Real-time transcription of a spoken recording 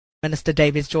Minister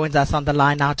Davies joins us on the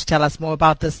line now to tell us more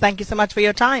about this. Thank you so much for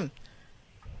your time.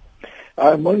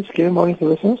 Morning, Sakina. Morning to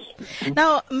listeners.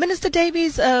 Now, Minister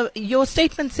Davies, your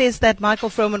statement says that Michael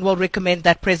Froman will recommend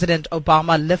that President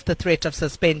Obama lift the threat of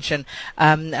suspension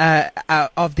of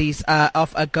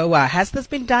Agoa. Has this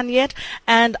been done yet?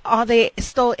 And are there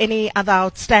still any other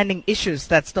outstanding issues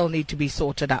that still need to be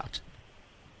sorted out?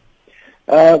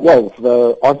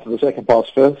 The answer to the second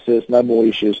part first, there's no more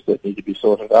issues that need to be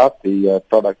sorted out. The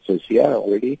product is here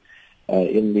already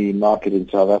in the market in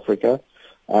South Africa.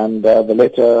 And the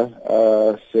letter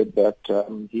said that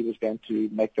he was going to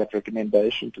make that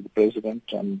recommendation to the President,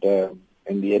 and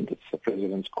in the end it's the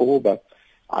President's call, but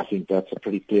I think that's a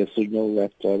pretty clear signal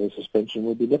that the suspension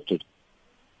will be lifted.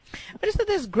 Minister,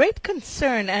 there's great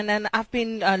concern, and I've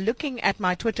been looking at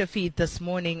my Twitter feed this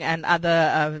morning and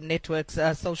other networks,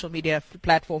 social media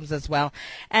platforms as well.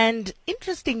 And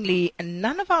interestingly,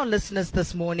 none of our listeners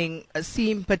this morning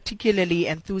seem particularly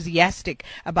enthusiastic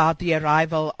about the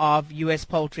arrival of U.S.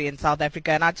 poultry in South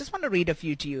Africa. And I just want to read a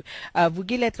few to you.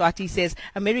 Vugile Tlwati says,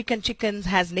 American chickens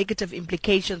has negative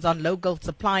implications on local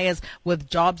suppliers with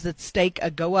jobs at stake.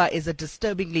 Agoa is a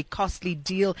disturbingly costly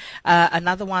deal.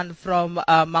 Another one from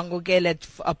Mangogele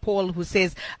Paul, who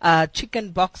says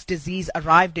chicken pox disease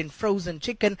arrived in frozen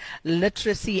chicken.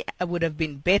 Literacy would have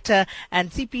been better. And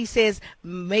CP says,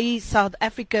 may South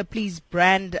Africa please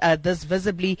brand this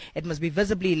visibly. It must be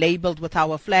visibly labeled with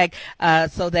our flag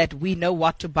so that we know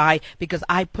what to buy, because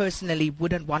I personally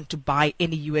wouldn't want to buy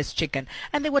any U.S. chicken.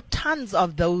 And there were tons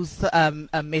of those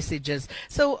messages.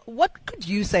 So what could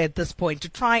you say at this point to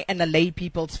try and allay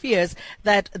people's fears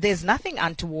that there's nothing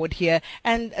untoward here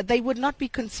and they would not be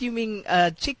consuming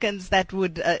chickens that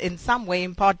would in some way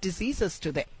impart diseases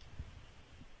to them?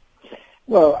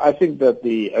 Well, I think that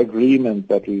the agreement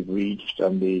that we've reached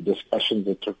and the discussions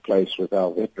that took place with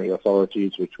our veterinary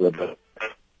authorities, which were the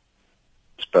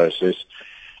process,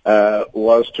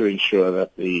 was to ensure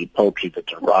that the poultry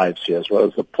that arrives here, as well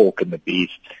as the pork and the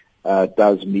beef,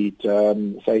 does meet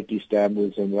safety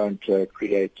standards and won't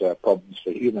create problems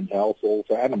for human health or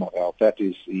for animal health. That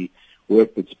is the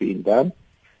work that's being done.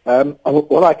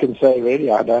 What I can say, really,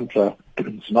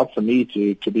 it's not for me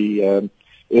to be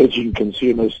urging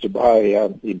consumers to buy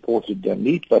imported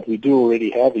meat, but we do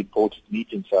already have imported meat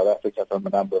in South Africa from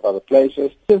a number of other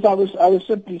places. Because I was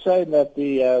simply saying that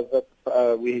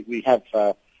we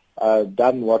have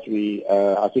done what we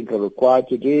I think are required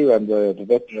to do, and the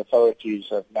veterinary authorities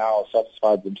have now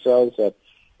satisfied themselves that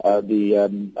the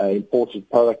imported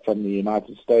product from the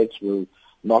United States will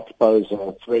not pose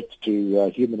a threat to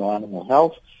human or animal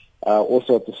health.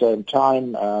 Also, at the same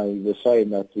time, we were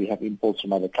saying that we have imports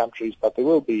from other countries, but there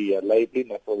will be labeling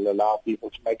that will allow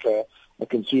people to make a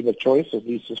consumer choice, at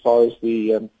least as far as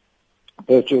the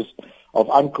purchase of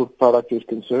uncooked product is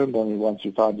concerned. Only once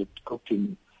you find it cooked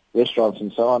in restaurants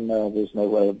and so on, there's no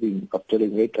way of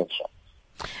telling where it comes from.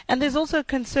 And there's also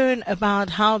concern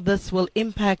about how this will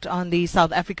impact on the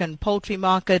South African poultry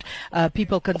market.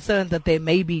 People concerned that there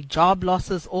may be job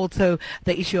losses, also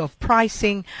the issue of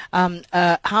pricing.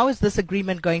 How is this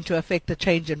agreement going to affect the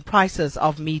change in prices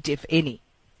of meat, if any?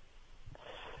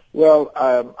 Well,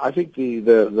 I think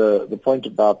the point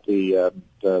about the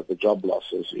job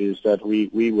losses is that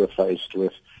we were faced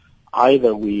with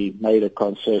either we made a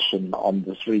concession on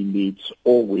the three meats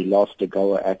or we lost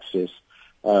Agoa access,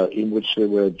 in which there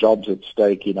were jobs at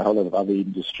stake in a whole lot of other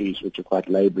industries which are quite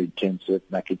labor-intensive,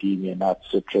 macadamia nuts,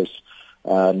 citrus.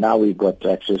 Now we've got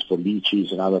access for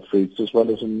lychees and other fruits, as well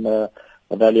as in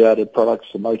value-added products,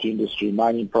 the motor industry,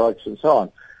 mining products, and so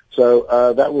on.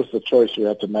 So that was the choice we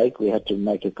had to make. We had to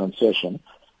make a concession.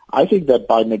 I think that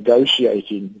by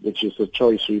negotiating, which is the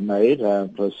choice we made,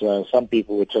 because some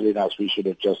people were telling us we should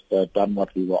have just done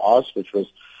what we were asked, which was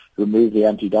remove the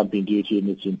anti-dumping duty in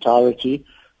its entirety.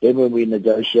 Then when we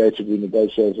negotiated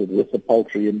with the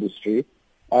poultry industry,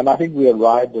 and I think we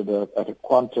arrived at a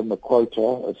quota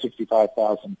of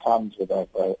 65,000 tons with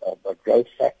a growth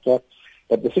factor.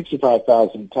 But the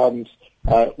 65,000 tons,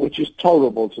 which is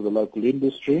tolerable to the local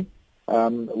industry,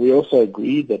 we also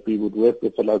agreed that we would work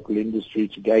with the local industry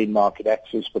to gain market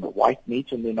access for the white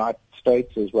meat in the United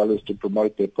States, as well as to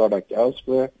promote their product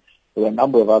elsewhere. There were a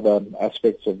number of other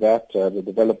aspects of that, the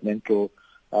developmental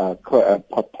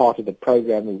part of the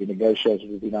program that we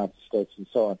negotiated with the United States and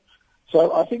so on.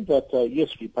 So I think that,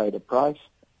 yes, we paid a price,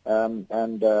 and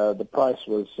the price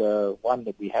was one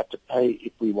that we had to pay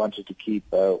if we wanted to keep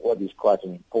what is quite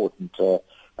an important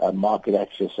market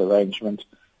access arrangement.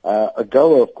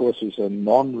 Agoa, of course, is a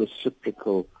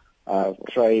non-reciprocal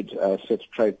set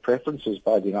of trade preferences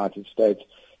by the United States,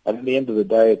 and at the end of the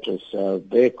day, it was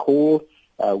their call.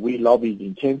 We lobbied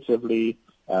intensively.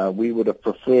 We would have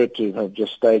preferred to have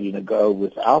just stayed in Agoa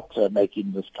without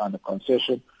making this kind of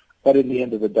concession. But in the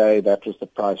end of the day, that was the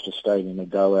price for staying in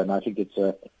Agoa. And I think it's,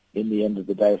 in the end of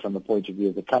the day, from the point of view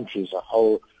of the country as a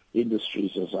whole,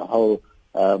 industries as a whole,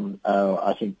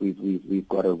 I think we've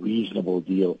got a reasonable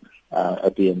deal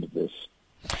at the end of this.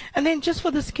 And then just for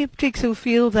the skeptics who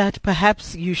feel that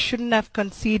perhaps you shouldn't have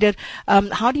conceded,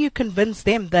 how do you convince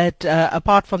them that,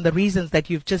 apart from the reasons that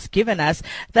you've just given us,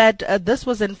 that this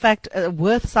was in fact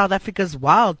worth South Africa's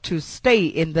while to stay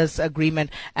in this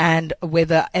agreement, and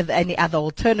whether any other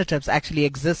alternatives actually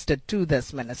existed to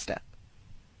this, Minister?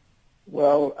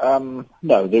 Well,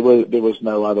 no, there was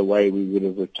no other way we would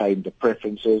have retained the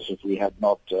preferences. If we had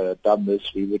not done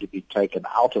this, we would have been taken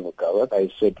out of Agoa.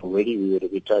 They said already we would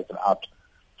have been taken out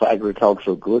for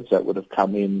agricultural goods. That would have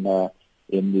come in the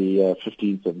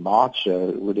 15th of March.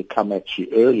 It would have come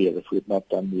actually earlier if we had not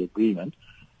done the agreement.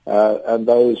 And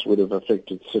those would have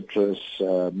affected citrus,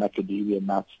 macadamia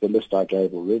nuts, the list I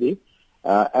gave already.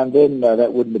 And then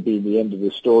that wouldn't have been the end of the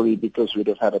story, because we'd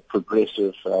have had a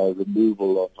progressive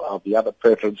removal of the other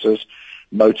preferences.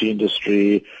 Motor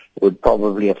industry would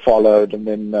probably have followed, and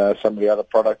then some of the other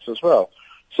products as well.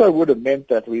 So it would have meant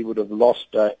that we would have lost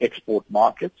export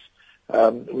markets.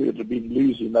 We would have been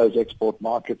losing those export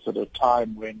markets at a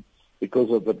time when, because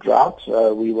of the drought,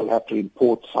 we will have to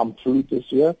import some food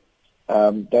this year.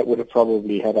 That would have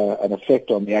probably had an effect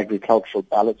on the agricultural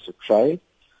balance of trade.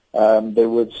 There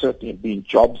would certainly have been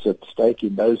jobs at stake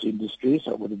in those industries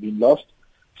that would have been lost.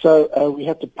 So we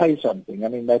had to pay something. I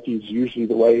mean, that is usually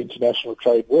the way international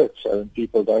trade works.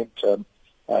 People don't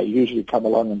usually come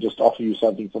along and just offer you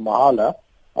something for mahala.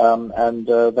 And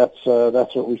that's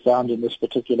what we found in this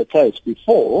particular case.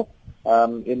 Before,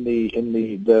 in the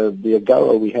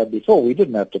Agoa we had before, we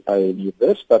didn't have to pay any of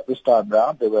this, but this time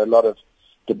round there were a lot of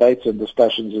debates and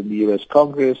discussions in the U.S.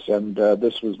 Congress, and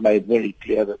this was made very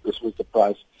clear that this was the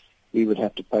price we would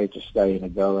have to pay to stay in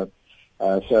Agoa.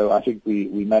 So I think we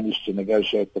managed to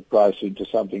negotiate the price into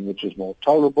something which is more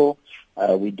tolerable.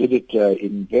 We did it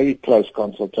in very close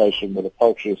consultation with the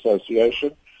Poultry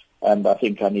Association, and I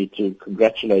think I need to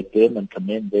congratulate them and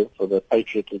commend them for the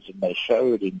patriotism they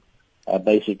showed in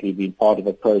basically being part of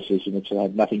a process in which they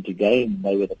had nothing to gain, and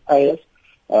they were the payers.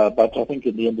 But I think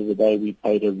at the end of the day, we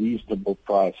paid a reasonable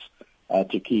price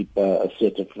to keep a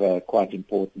set of quite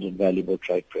important and valuable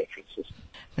trade preferences.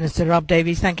 Minister Rob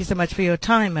Davies, thank you so much for your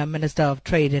time, Minister of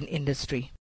Trade and Industry.